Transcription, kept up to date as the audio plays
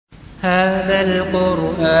هذا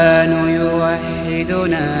القرآن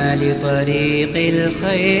يوحدنا لطريق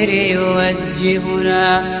الخير يوجهنا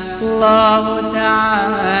الله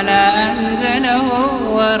تعالى أنزله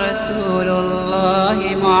ورسول الله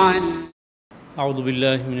معنا. أعوذ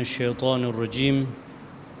بالله من الشيطان الرجيم.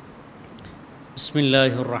 بسم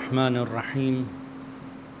الله الرحمن الرحيم.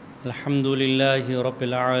 الحمد لله رب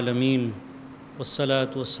العالمين، والصلاة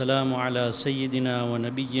والسلام على سيدنا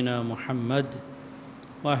ونبينا محمد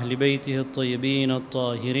وأهل بيته الطيبين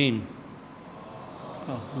الطاهرين.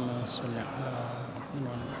 اللهم صل على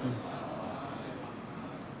محمد.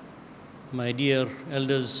 My dear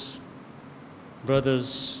elders,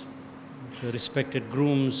 brothers, respected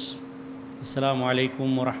grooms, Assalamu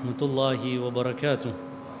alaikum wa rahmatullahi wa barakatuh.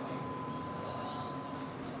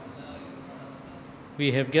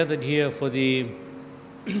 We have gathered here for the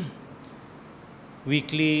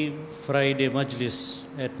weekly Friday majlis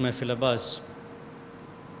at Mahfil Abbas.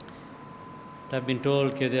 I've been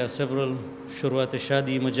told that there are several Shurwat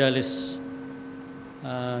Shadi majalis.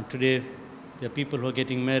 Today there are people who are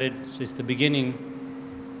getting married, so it's the beginning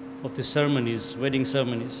of the ceremonies, wedding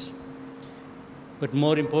ceremonies. But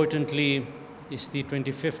more importantly, it's the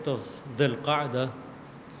 25th of Ardh,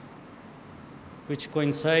 which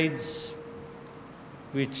coincides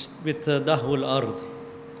with the Dahwul Ardh,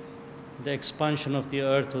 the expansion of the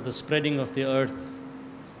earth or the spreading of the earth.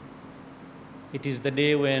 It is the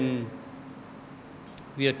day when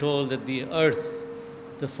we are told that the earth,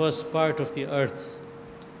 the first part of the earth,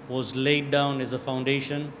 was laid down as a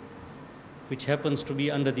foundation, which happens to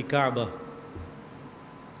be under the Kaaba.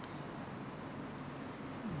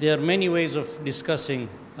 There are many ways of discussing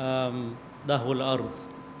Dahwul Ardh.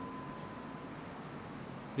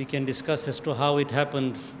 We can discuss as to how it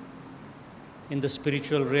happened in the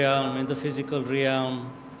spiritual realm, in the physical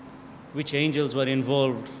realm, which angels were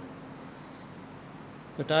involved.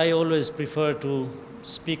 But I always prefer to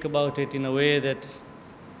speak about it in a way that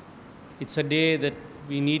it's a day that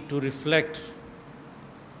we need to reflect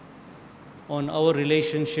on our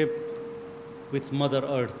relationship with Mother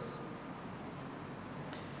Earth.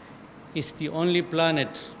 It's the only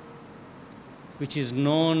planet which is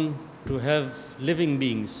known to have living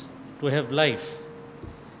beings, to have life.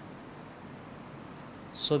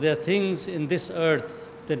 So there are things in this earth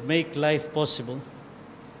that make life possible.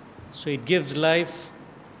 So it gives life,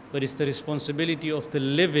 but it's the responsibility of the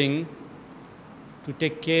living to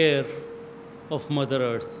take care of Mother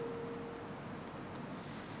Earth.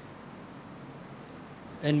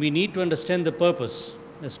 And we need to understand the purpose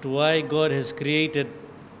as to why God has created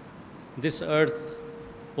this earth.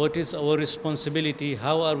 What is our responsibility?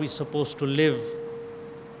 How are we supposed to live?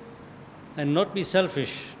 And not be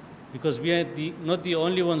selfish, because we are not the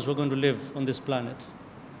only ones who are going to live on this planet.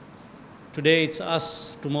 Today it's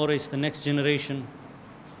us, tomorrow it's the next generation.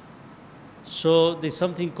 So there's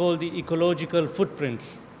something called the ecological footprint.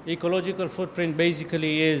 Ecological footprint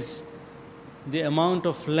basically is the amount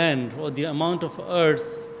of land or the amount of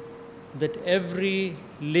earth that every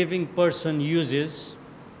living person uses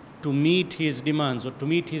to meet his demands or to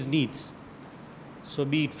meet his needs. So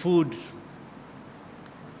be it food,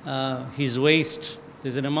 his waste,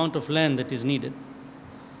 there's an amount of land that is needed.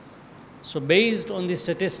 So based on these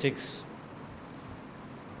statistics,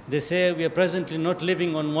 they say we are presently not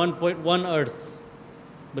living on 1.1 Earth,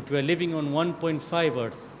 but we are living on 1.5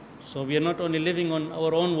 Earth. So we are not only living on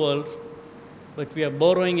our own world, but we are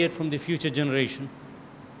borrowing it from the future generation.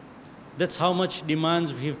 That's how much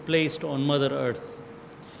demands we have placed on Mother Earth.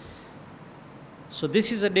 So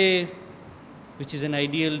this is a day which is an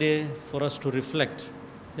ideal day for us to reflect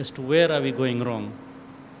as to where are we going wrong.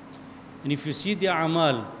 And if you see the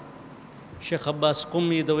Amal, Sheikh Abbas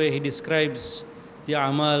Qummi, the way he describes the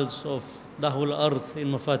Amals of Dahwul Ardh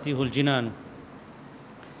in Mafatihul Jinan.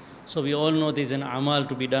 So we all know there's an Amal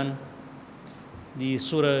to be done. The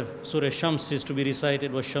Surah Shams is to be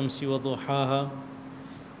recited, wa Shamsi wa Duhaha.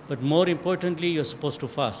 But more importantly, you're supposed to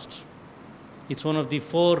fast. It's one of the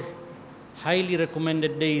 4 highly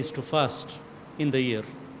recommended days to fast in the year.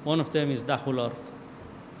 One of them is Dahwul Ardh.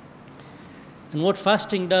 And what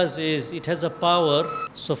fasting does is it has a power.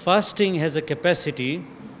 So fasting has a capacity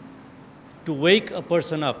to wake a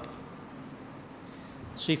person up.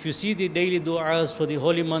 So if you see the daily du'as for the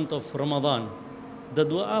holy month of Ramadan, the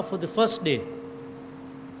du'a for the first day,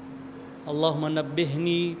 Allahumma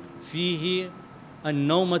nabbihni fihi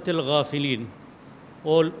an-nawmatil ghafilin.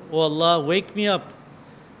 Oh Allah, wake me up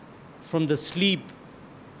from the sleep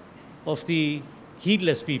of the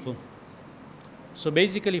heedless people. So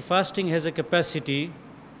basically fasting has a capacity,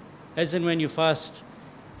 as and when you fast,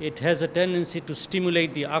 it has a tendency to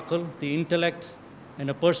stimulate the aql, the intellect, and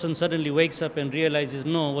a person suddenly wakes up and realizes,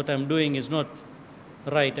 no, what I'm doing is not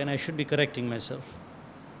right and I should be correcting myself.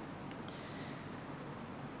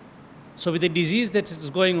 So with the disease that is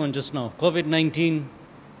going on just now, COVID-19,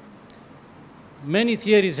 many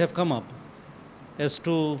theories have come up as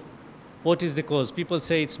to what is the cause. People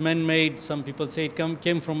say it's man-made, some people say it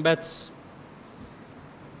came from bats.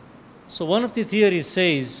 So one of the theories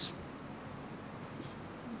says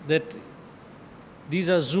that these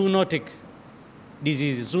are zoonotic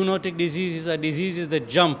diseases. Zoonotic diseases are diseases that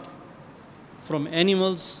jump from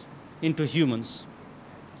animals into humans.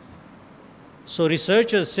 So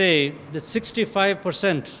researchers say that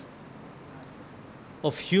 65%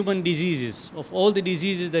 of human diseases, of all the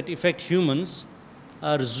diseases that affect humans,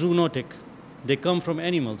 are zoonotic. They come from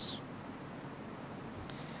animals.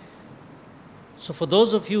 So for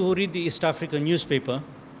those of you who read the East African newspaper,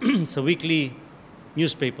 it's a weekly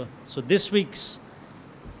newspaper. So this week's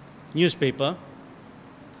newspaper,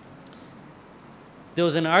 there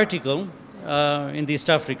was an article in the East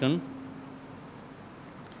African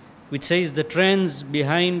which says the trends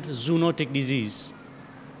behind zoonotic disease.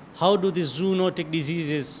 How do these zoonotic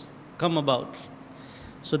diseases come about?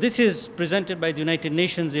 So this is presented by the United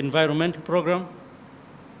Nations Environmental Programme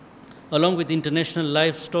along with the International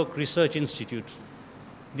Livestock Research Institute.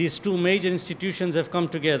 These two major institutions have come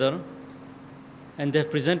together and they've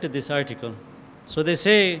presented this article. So they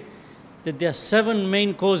say that there are 7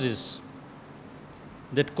 main causes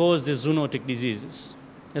that cause these zoonotic diseases.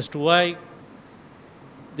 As to why,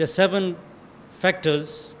 there are 7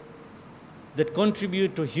 factors that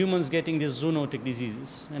contribute to humans getting these zoonotic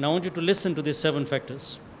diseases. And I want you to listen to these 7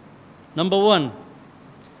 factors. Number 1,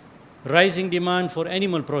 rising demand for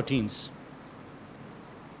animal proteins.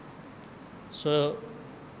 So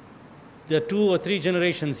there are 2 or 3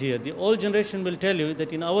 generations here. The old generation will tell you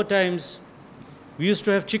that in our times, we used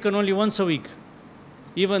to have chicken only once a week.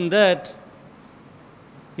 Even that,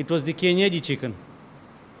 it was the kienyeji chicken,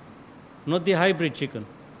 not the hybrid chicken.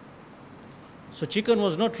 So chicken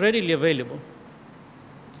was not readily available.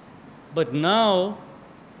 But now,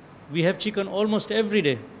 we have chicken almost every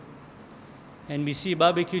day. And we see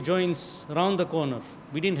barbecue joints around the corner.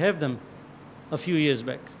 We didn't have them a few years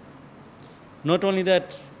back. Not only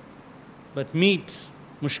that, but meat,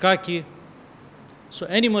 mushkaki, so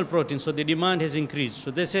animal protein, so the demand has increased.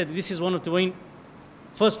 So they said this is one of the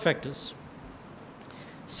first factors.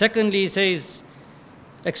 Secondly, he says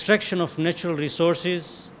extraction of natural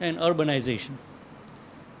resources and urbanization.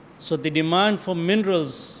 So the demand for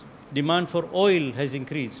minerals, demand for oil has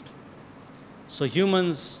increased. So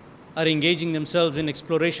humans are engaging themselves in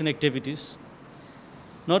exploration activities.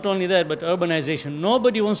 Not only that, but urbanization.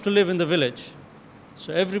 Nobody wants to live in the village.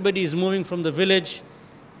 So everybody is moving from the village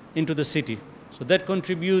into the city. So that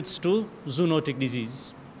contributes to zoonotic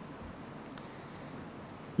disease.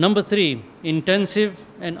 Number 3, intensive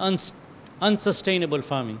and unsustainable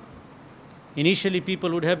farming. Initially, people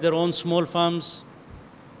would have their own small farms.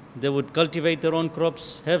 They would cultivate their own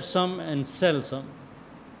crops, have some and sell some.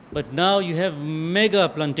 But now you have mega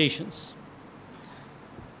plantations.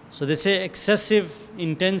 So they say excessive,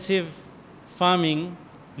 intensive farming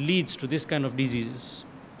leads to this kind of diseases.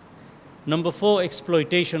 Number 4,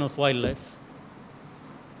 exploitation of wildlife.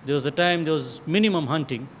 There was a time there was minimum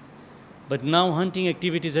hunting, but now hunting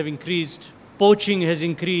activities have increased, poaching has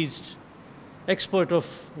increased, export of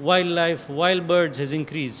wildlife, wild birds has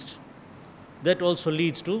increased. That also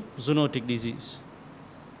leads to zoonotic disease.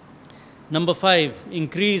 Number 5,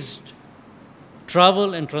 increased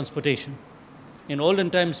travel and transportation. In olden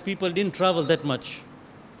times, people didn't travel that much.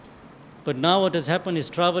 But now what has happened is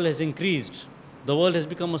travel has increased. The world has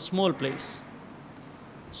become a small place.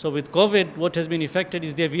 So with COVID, what has been affected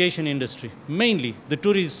is the aviation industry, mainly the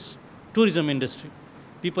tourism industry.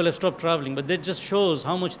 People have stopped traveling, but that just shows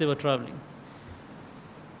how much they were traveling.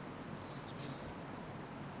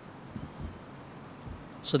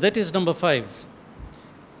 So that is number 5.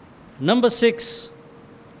 Number 6,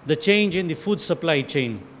 the change in the food supply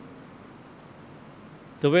chain.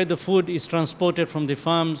 The way the food is transported from the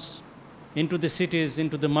farms into the cities,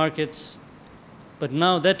 into the markets. But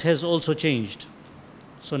now that has also changed.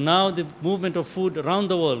 So now the movement of food around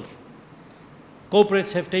the world,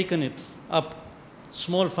 corporates have taken it up.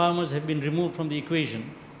 Small farmers have been removed from the equation.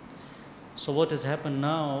 So what has happened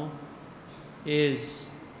now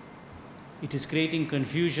is it is creating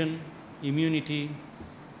confusion, immunity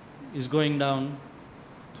is going down,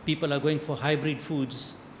 people are going for hybrid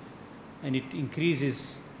foods, and it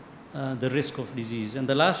increases the risk of disease. And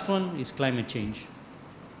the last one is climate change.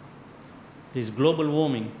 There's global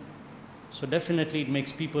warming. So definitely it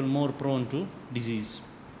makes people more prone to disease.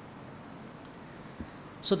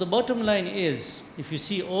 So the bottom line is, if you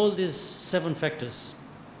see all these 7 factors,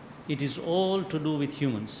 it is all to do with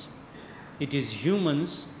humans. It is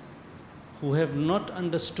humans who have not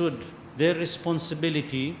understood their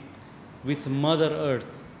responsibility with Mother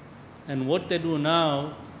Earth. And what they do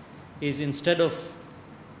now is, instead of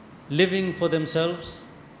living for themselves,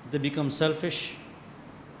 they become selfish,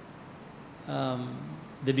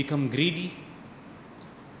 they become greedy,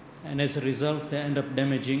 and as a result, they end up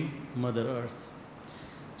damaging Mother Earth.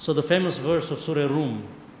 So the famous verse of Surah Rum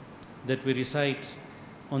that we recite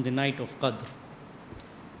on the night of Qadr,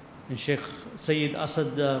 and Sheikh Sayyid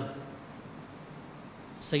Asad,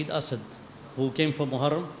 who came from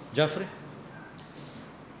Muharram, Jafri,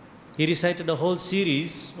 he recited a whole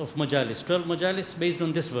series of majalis, 12 majalis based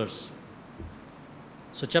on this verse.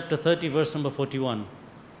 So chapter 30, verse number 41.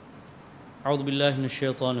 أعوذ بالله من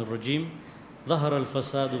الشيطان الرجيم ظهر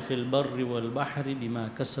الفساد في البر والبحر بما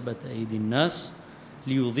كسبت أيدي الناس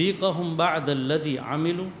ليذيقهم بعد الذي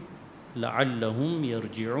عملوا لعلهم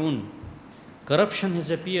يرجعون. Corruption has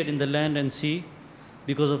appeared in the land and sea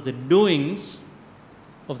because of the doings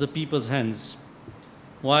of the people's hands.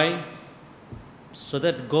 Why? So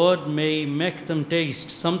that God may make them taste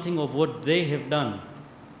something of what they have done,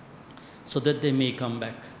 so that they may come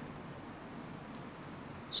back.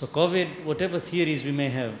 So COVID, whatever theories we may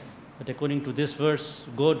have, but according to this verse,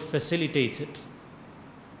 God facilitates it.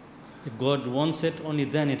 If God wants it, only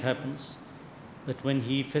then it happens. But when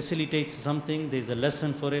He facilitates something, there is a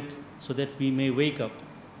lesson for it, so that we may wake up.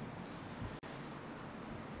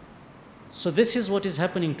 So this is what is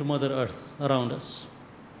happening to Mother Earth around us.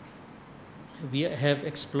 We have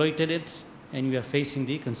exploited it, and we are facing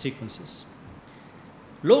the consequences.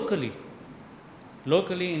 Locally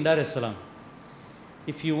in Dar es Salaam,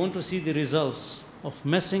 if you want to see the results of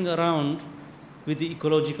messing around with the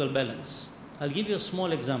ecological balance, I'll give you a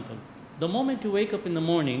small example. The moment you wake up in the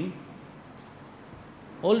morning,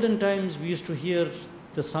 olden times we used to hear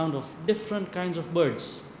the sound of different kinds of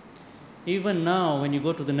birds. Even now, when you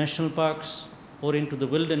go to the national parks or into the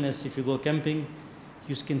wilderness, if you go camping,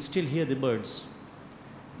 you can still hear the birds.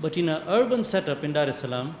 But in an urban setup in Dar es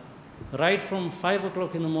Salaam, right from 5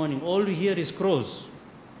 o'clock in the morning, all you hear is crows,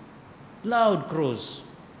 loud crows.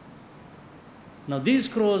 Now these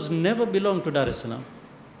crows never belonged to Dar es Salaam.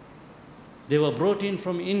 They were brought in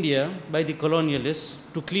from India by the colonialists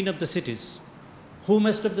to clean up the cities. Who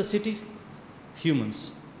messed up the city?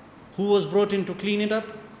 Humans. Who was brought in to clean it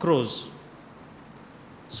up? Crows.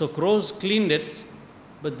 So crows cleaned it,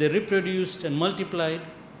 but they reproduced and multiplied,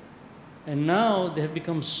 and now they have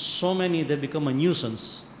become so many, they've become a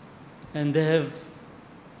nuisance. And they have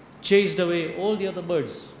chased away all the other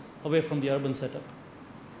birds away from the urban setup.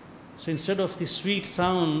 So instead of the sweet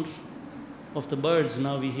sound of the birds,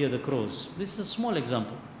 now we hear the crows. This is a small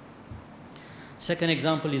example. Second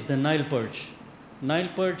example is the Nile perch. Nile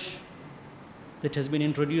perch that has been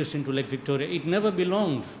introduced into Lake Victoria. It never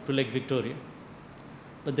belonged to Lake Victoria.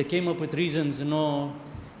 But they came up with reasons,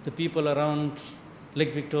 the people around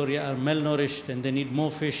Lake Victoria are malnourished and they need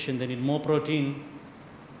more fish and they need more protein.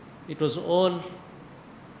 It was all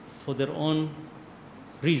for their own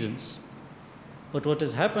reasons. But what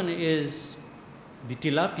has happened is the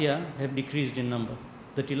tilapia have decreased in number.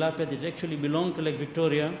 The tilapia that actually belong to Lake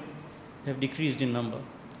Victoria have decreased in number.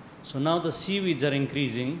 So now the seaweeds are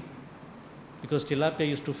increasing because tilapia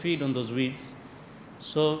used to feed on those weeds.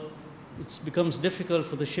 So it becomes difficult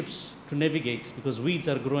for the ships to navigate because weeds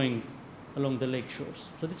are growing along the lake shores.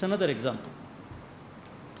 So this is another example.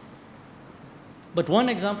 But one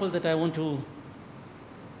example that I want to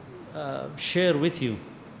share with you,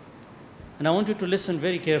 and I want you to listen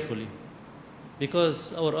very carefully,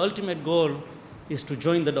 because our ultimate goal is to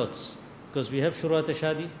join the dots. Because we have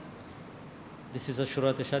Shuruat-e-Shadi. This is a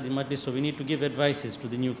Shuruat-e-Shadi Majlis, so we need to give advices to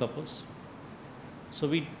the new couples. So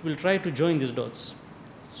we will try to join these dots.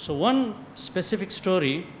 So one specific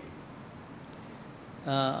story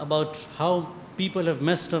about how people have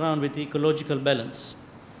messed around with the ecological balance.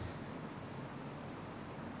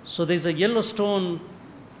 So there's a Yellowstone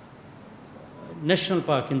National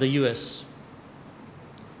Park in the US.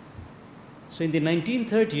 So in the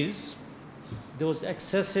 1930s, there was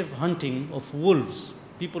excessive hunting of wolves.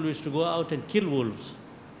 People used to go out and kill wolves.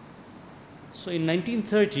 So in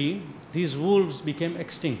 1930, these wolves became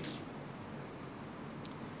extinct.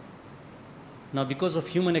 Now, because of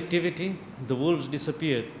human activity, the wolves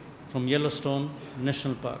disappeared from Yellowstone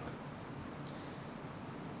National Park.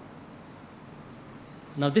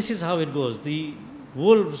 Now, this is how it goes. The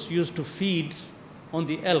wolves used to feed on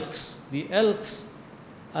the elks. The elks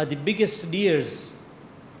are the biggest deers.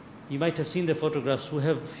 You might have seen the photographs, who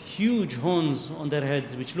have huge horns on their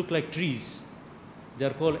heads which look like trees. They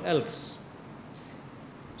are called elks.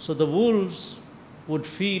 So the wolves would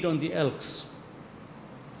feed on the elks.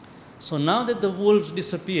 So now that the wolves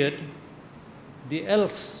disappeared, the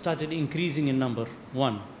elks started increasing in number,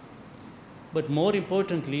 one. But more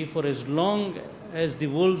importantly, for as long as the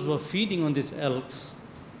wolves were feeding on these elks,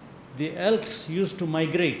 the elks used to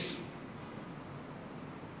migrate.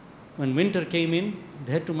 When winter came in,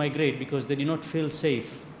 they had to migrate because they did not feel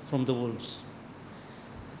safe from the wolves.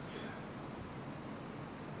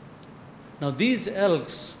 Now these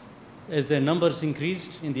elks, as their numbers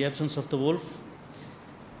increased in the absence of the wolf,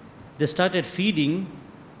 they started feeding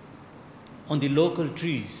on the local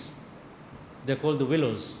trees. They're called the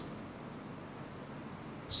willows.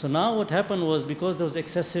 So now what happened was, because there was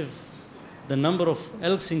the number of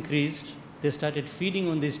elks increased, they started feeding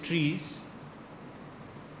on these trees.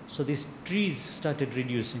 So these trees started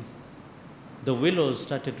reducing. The willows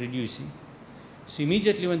started reducing. So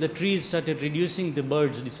immediately when the trees started reducing, the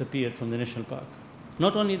birds disappeared from the national park.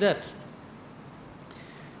 Not only that,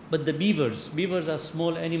 but the beavers. Beavers are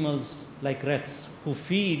small animals like rats who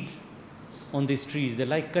feed on these trees. They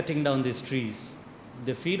like cutting down these trees.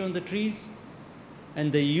 They feed on the trees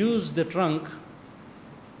and they use the trunk,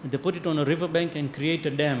 they put it on a riverbank and create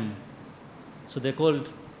a dam. So they're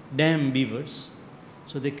called dam beavers.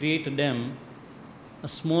 So they create a dam, a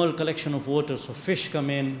small collection of water, so fish come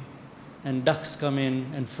in, and ducks come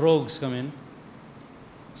in, and frogs come in.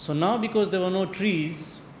 So now, because there were no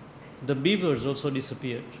trees, the beavers also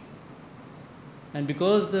disappeared. And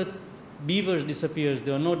because the beavers disappeared,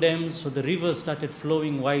 there were no dams, so the rivers started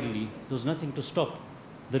flowing wildly. There was nothing to stop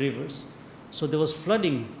the rivers. So there was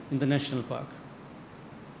flooding in the national park.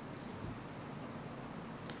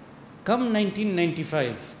 Come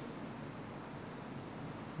 1995,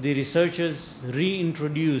 the researchers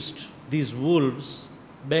reintroduced these wolves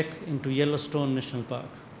back into Yellowstone National Park.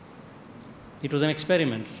 It was an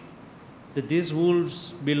experiment that these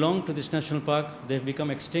wolves belong to this national park. They've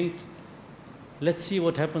become extinct. Let's see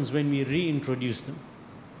what happens when we reintroduce them.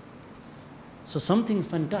 So something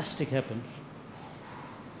fantastic happened.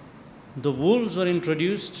 The wolves were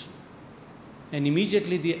introduced, and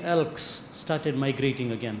immediately the elks started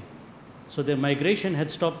migrating again. So their migration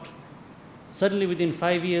had stopped. Suddenly, within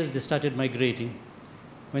 5 years, they started migrating.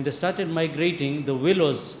 When they started migrating, the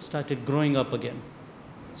willows started growing up again.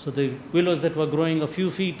 So the willows that were growing a few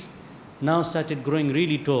feet now started growing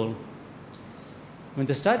really tall. When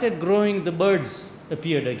they started growing, the birds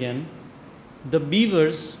appeared again. The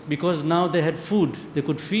beavers, because now they had food, they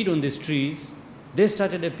could feed on these trees, they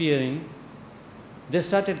started appearing. They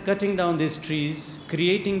started cutting down these trees,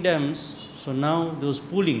 creating dams. So now there was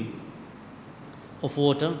pooling of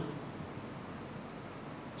water.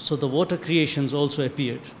 So the water creations also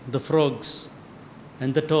appeared, the frogs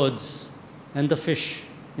and the toads and the fish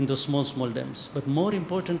in those small, small dams. But more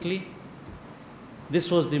importantly, this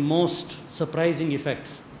was the most surprising effect.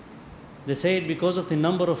 They said because of the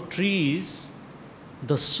number of trees,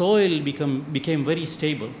 the soil became very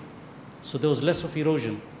stable. So there was less of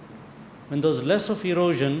erosion. When there was less of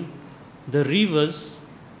erosion, the rivers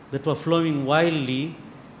that were flowing wildly,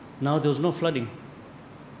 now there was no flooding.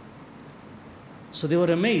 So they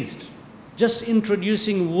were amazed. Just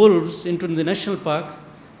introducing wolves into the national park,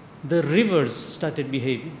 the rivers started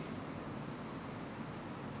behaving.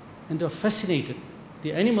 And they were fascinated.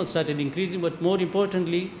 The animals started increasing, but more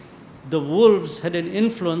importantly, the wolves had an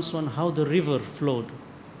influence on how the river flowed.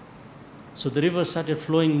 So the river started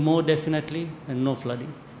flowing more definitely and no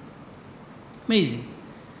flooding. Amazing.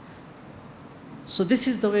 So this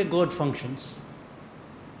is the way God functions.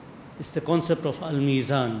 It's the concept of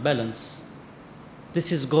al-mizan, balance.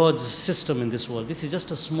 This is God's system in this world. This is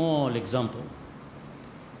just a small example.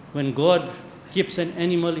 When God keeps an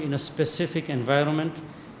animal in a specific environment,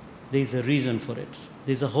 there is a reason for it.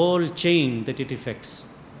 There's a whole chain that it affects.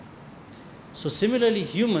 So similarly,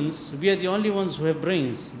 humans, we are the only ones who have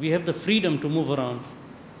brains. We have the freedom to move around.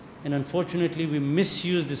 And unfortunately, we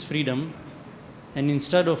misuse this freedom. And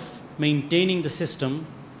instead of maintaining the system,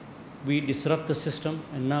 we disrupt the system.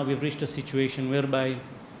 And now we've reached a situation whereby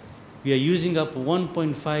we are using up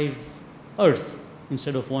 1.5 Earth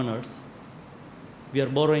instead of 1 Earth. We are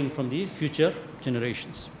borrowing from the future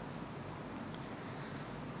generations.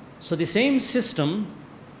 So the same system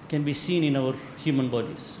can be seen in our human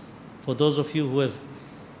bodies. For those of you who have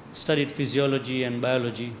studied physiology and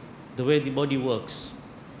biology, the way the body works,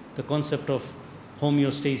 the concept of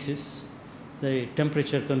homeostasis, the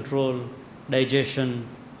temperature control, digestion,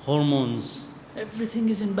 hormones, everything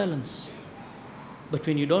is in balance. But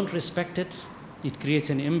when you don't respect it, it creates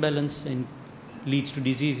an imbalance and leads to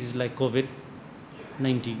diseases like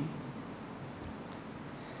COVID-19.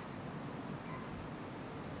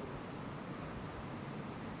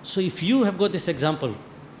 So if you have got this example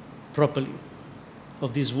properly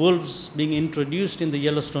of these wolves being introduced in the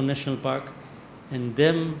Yellowstone National Park and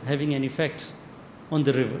them having an effect on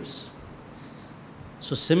the rivers.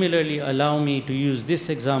 So similarly, allow me to use this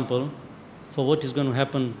example for what is going to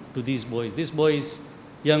happen to these boys. These boys,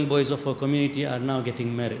 young boys of our community, are now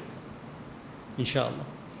getting married, inshallah.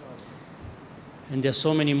 And there are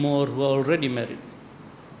so many more who are already married.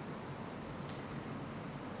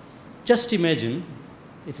 Just imagine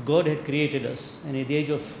if God had created us and at the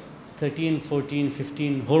age of 13, 14,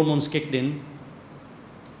 15, hormones kicked in.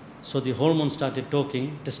 So the hormones started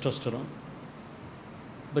talking, testosterone.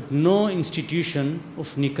 But no institution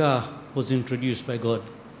of nikah was introduced by God.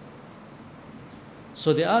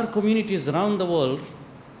 So there are communities around the world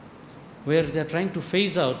where they are trying to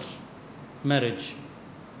phase out marriage.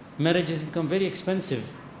 Marriage has become very expensive,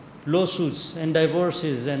 lawsuits and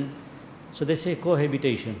divorces, and so they say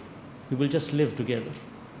cohabitation. We will just live together.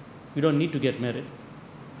 We don't need to get married.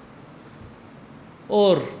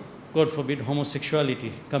 Or, God forbid,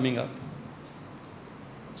 homosexuality coming up.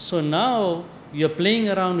 So now you're playing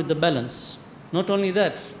around with the balance. Not only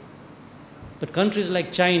that, but countries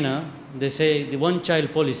like China, they say the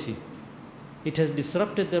one-child policy. It has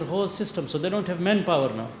disrupted their whole system, so they don't have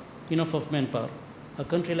manpower now, enough of manpower. A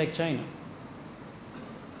country like China.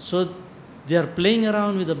 So they are playing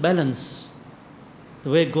around with the balance, the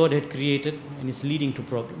way God had created, and it's leading to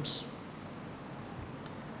problems.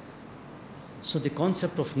 So the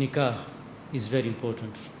concept of nikah is very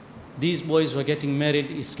important. These boys who are getting married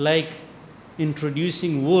is like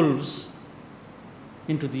introducing wolves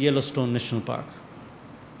into the Yellowstone National Park.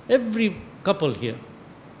 Every couple here,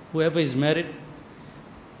 whoever is married,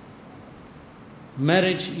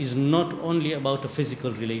 marriage is not only about a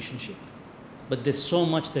physical relationship, but there's so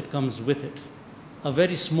much that comes with it. A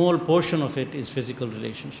very small portion of it is physical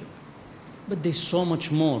relationship, but there's so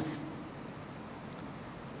much more.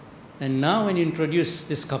 And now when you introduce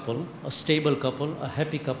this couple, a stable couple, a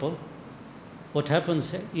happy couple, what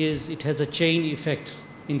happens is it has a chain effect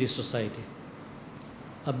in the society.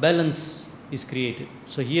 A balance is created.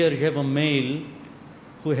 So here you have a male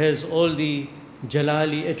who has all the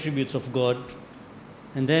jalali attributes of God,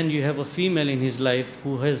 and then you have a female in his life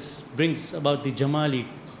who brings about the jamali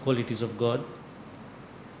qualities of God.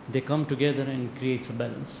 They come together and creates a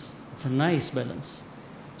balance. It's a nice balance.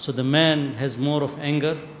 So the man has more of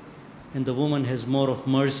anger, and the woman has more of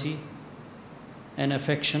mercy and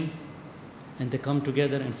affection, and they come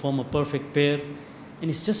together and form a perfect pair. And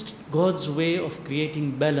it's just God's way of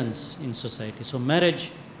creating balance in society. So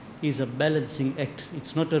marriage is a balancing act.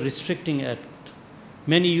 It's not a restricting act.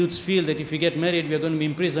 Many youths feel that if we get married, we are going to be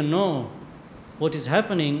in prison. No. What is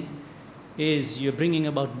happening is you're bringing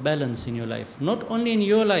about balance in your life. Not only in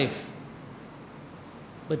your life,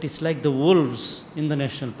 but it's like the wolves in the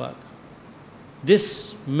national park.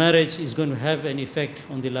 This marriage is going to have an effect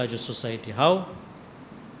on the larger society. How?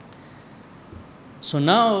 So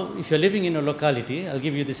now, if you're living in a locality, I'll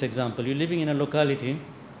give you this example. You're living in a locality,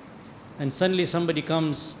 and suddenly somebody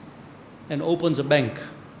comes and opens a bank,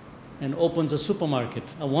 and opens a supermarket,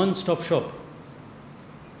 a one-stop shop.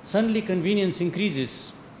 Suddenly convenience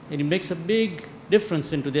increases, and it makes a big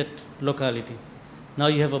difference into that locality. Now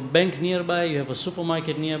you have a bank nearby, you have a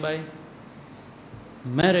supermarket nearby.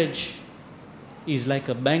 Marriage is like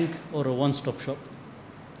a bank or a one-stop shop.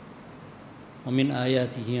 وَمِنْ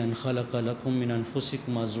آيَاتِهِ أَنْ خَلَقَ لَكُم مِّنْ أَنفُسِكُمْ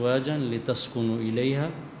أَزْوَاجًا لِتَسْكُنُوا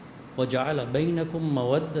إِلَيْهَا وَجَعَلَ بَيْنَكُمْ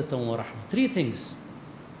مَوَدَّةً وَرَحْمَةً. Three things.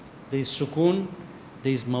 There is sukun,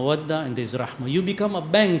 there is mawadda, and there is rahmah. You become a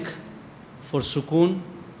bank for sukun,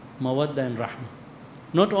 mawadda, and rahmah.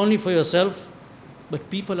 Not only for yourself, but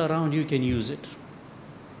people around you can use it.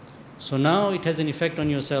 So now it has an effect on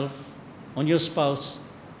yourself, on your spouse,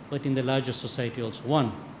 but in the larger society also.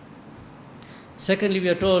 One. Secondly, we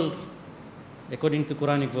are told, according to the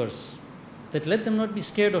Quranic verse, that let them not be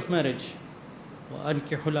scared of marriage.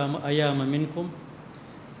 وَأَنْكِحُوا الْأَيَامَ مِنْكُمْ.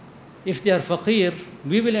 If they are faqir,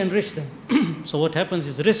 we will enrich them. So what happens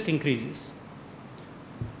is risk increases.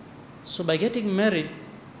 So by getting married,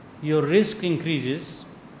 your risk increases,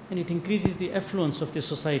 and it increases the affluence of the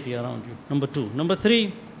society around you. Number two. Number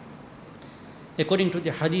three, according to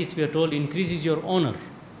the hadith, we are told, increases your honor.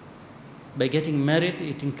 By getting married,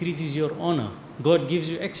 it increases your honor. God gives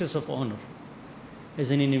you excess of honor. As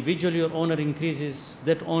an individual, your honor increases.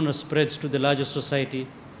 That honor spreads to the larger society.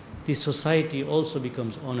 The society also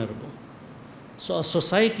becomes honorable. So a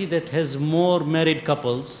society that has more married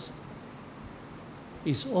couples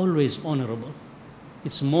is always honorable.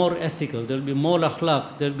 It's more ethical. There will be more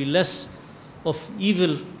akhlaq. There will be less of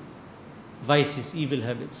evil vices, evil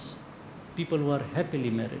habits. People who are happily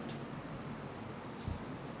married.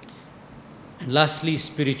 And lastly,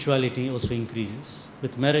 spirituality also increases.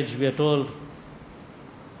 With marriage, we are told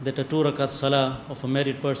that a 2 rakat salah of a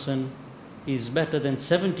married person is better than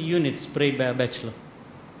 70 units prayed by a bachelor.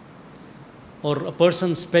 Or a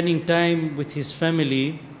person spending time with his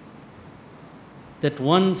family, that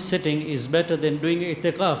one sitting is better than doing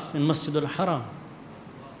i'tikaf in Masjid al-Haram.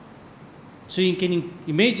 So you can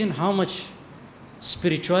imagine how much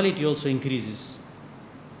spirituality also increases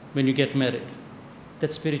when you get married.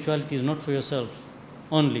 That spirituality is not for yourself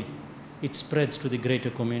only. It spreads to the greater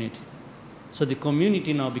community. So the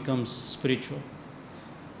community now becomes spiritual.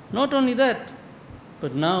 Not only that,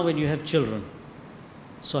 but now when you have children,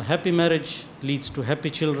 so happy marriage leads to happy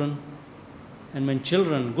children. And when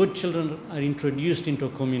children, good children, are introduced into a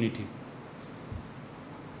community,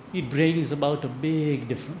 it brings about a big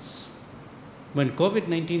difference. When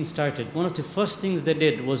COVID-19 started, one of the first things they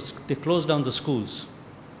did was they closed down the schools.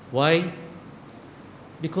 Why?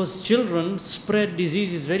 Because children spread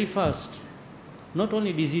diseases very fast. Not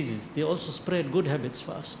only diseases, they also spread good habits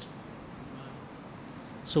fast.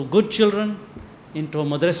 So good children into a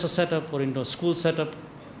madrasa setup or into a school setup,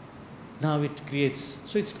 now it creates,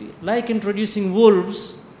 so it's like introducing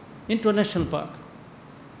wolves into a national park.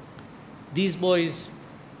 These boys,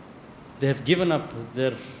 they have given up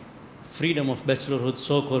their freedom of bachelorhood,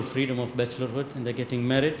 so-called freedom of bachelorhood, and they're getting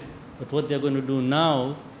married. But what they're going to do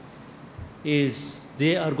now is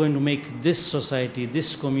they are going to make this society,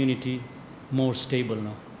 this community more stable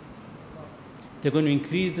now. They're going to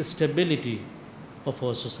increase the stability of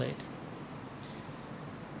our society.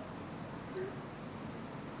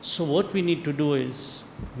 So what we need to do is,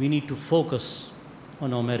 we need to focus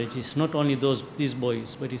on our marriages, not only these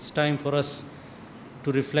boys, but it's time for us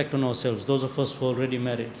to reflect on ourselves, those of us who are already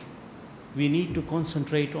married. We need to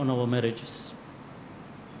concentrate on our marriages.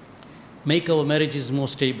 Make our marriages more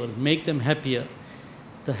stable, make them happier.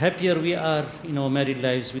 The happier we are in our married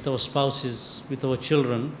lives, with our spouses, with our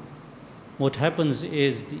children, what happens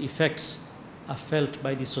is the effects are felt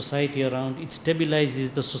by the society around. It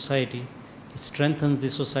stabilizes the society. It strengthens the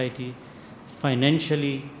society.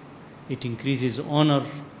 Financially, it increases honor.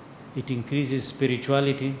 It increases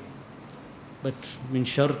spirituality. But min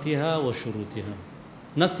shartiha wa shurutiha.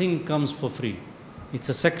 Nothing comes for free. It's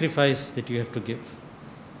a sacrifice that you have to give.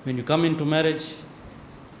 When you come into marriage,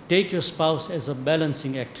 take your spouse as a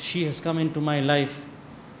balancing act. She has come into my life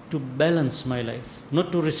to balance my life.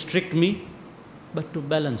 Not to restrict me, but to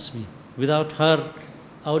balance me. Without her,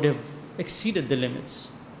 I would have exceeded the limits.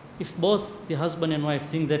 If both the husband and wife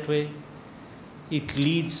think that way, it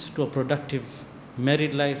leads to a productive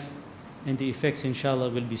married life, and the effects, inshallah,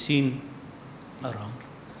 will be seen around.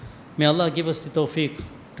 May Allah give us the tawfiq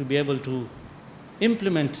to be able to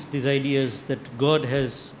implement these ideas that God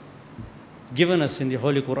has given us in the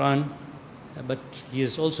Holy Quran, but He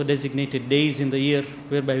has also designated days in the year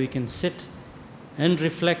whereby we can sit and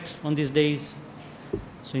reflect on these days.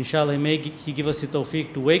 So inshallah, may He give us the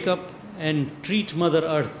tawfiq to wake up and treat Mother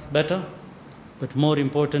Earth better. But more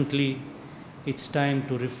importantly, it's time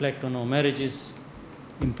to reflect on our marriages,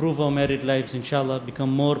 improve our married lives, inshallah,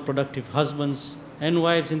 become more productive husbands and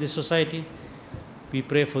wives in this society. We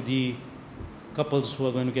pray for the couples who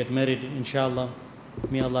are going to get married, inshallah.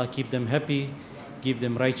 May Allah keep them happy, give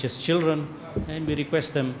them righteous children, and we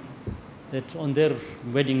request them that on their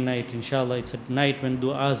wedding night, inshallah, it's a night when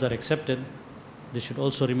du'as are accepted. They should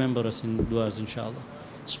also remember us in du'as, inshallah.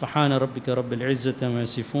 Subhana rabbika rabbil izzati ma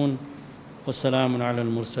yasifun, wa salamun ala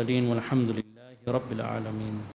al-mursaleen, walhamdulillahi rabbil alameen.